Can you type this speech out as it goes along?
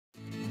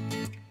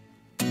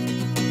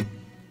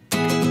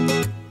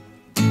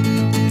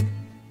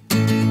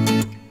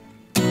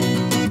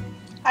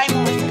Hi,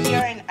 Melissa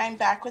here, and I'm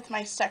back with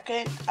my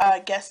second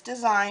guest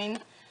design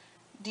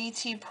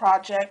DT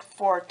project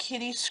for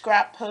Kitty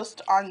Scrap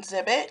Post on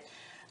Zibbit.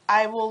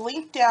 I will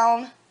link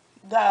down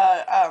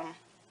the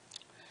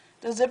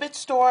Zibbit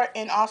store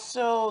and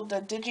also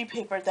the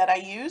digipaper that I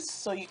use,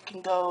 so you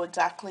can go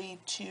exactly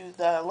to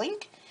the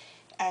link.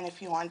 And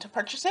if you want to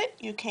purchase it,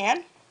 you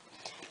can.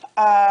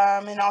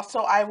 And also,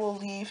 I will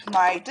leave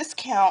my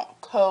discount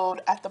code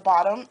at the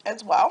bottom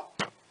as well.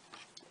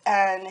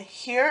 And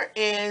here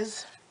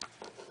is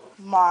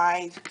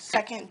my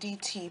second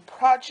DT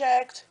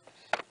project.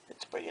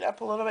 Let's bring it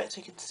up a little bit so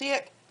you can see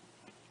it.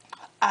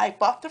 I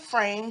bought the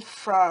frame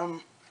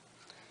from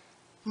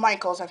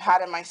Michael's. I've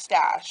had in my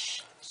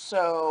stash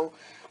so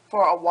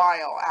for a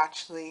while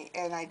actually,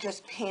 and I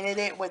just painted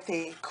it with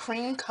a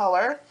cream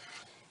color,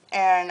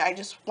 and I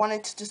just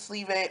wanted to just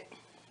leave it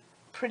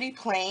pretty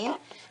plain.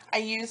 I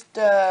used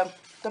the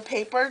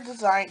paper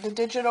design, the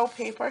digital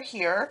paper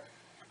here,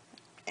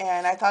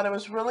 and I thought it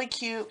was really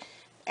cute.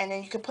 And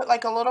then you could put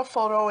like a little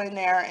photo in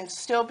there and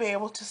still be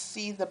able to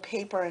see the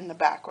paper in the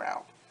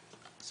background.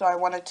 So I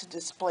wanted to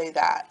display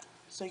that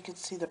so you could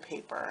see the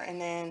paper.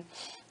 And then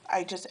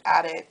I just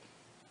added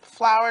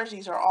flowers.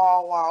 These are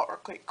all Wild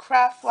Orchid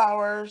Craft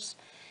flowers,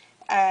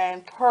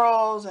 and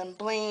pearls and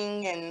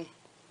bling, and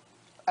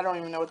I don't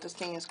even know what this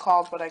thing is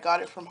called, but I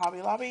got it from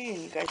Hobby Lobby, and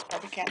you guys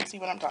probably can't see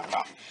what I'm talking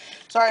about.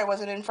 Sorry I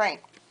wasn't in frame.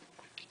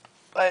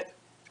 But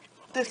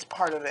this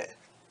part of it.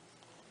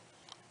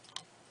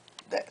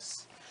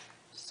 This.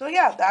 So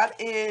yeah, that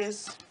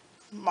is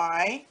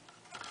my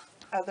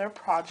other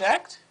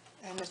project,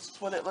 and this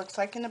is what it looks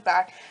like in the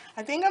back.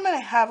 I think I'm going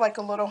to have like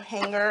a little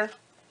hanger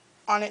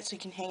on it so you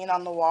can hang it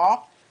on the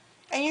wall,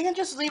 and you can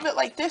just leave it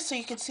like this so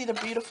you can see the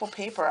beautiful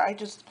paper.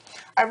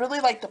 I really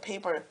like the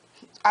paper.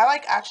 I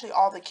like actually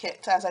all the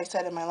kits, as I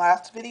said in my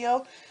last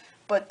video,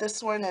 but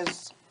this one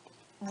is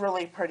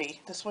really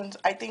pretty.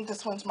 I think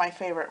this one's my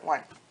favorite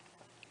one.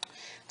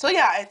 So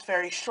yeah, it's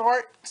very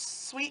short,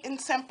 sweet, and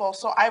simple.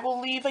 So I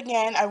will leave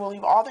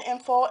all the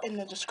info in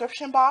the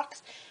description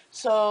box.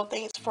 So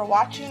thanks for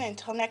watching.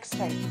 Until next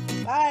time.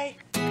 Bye.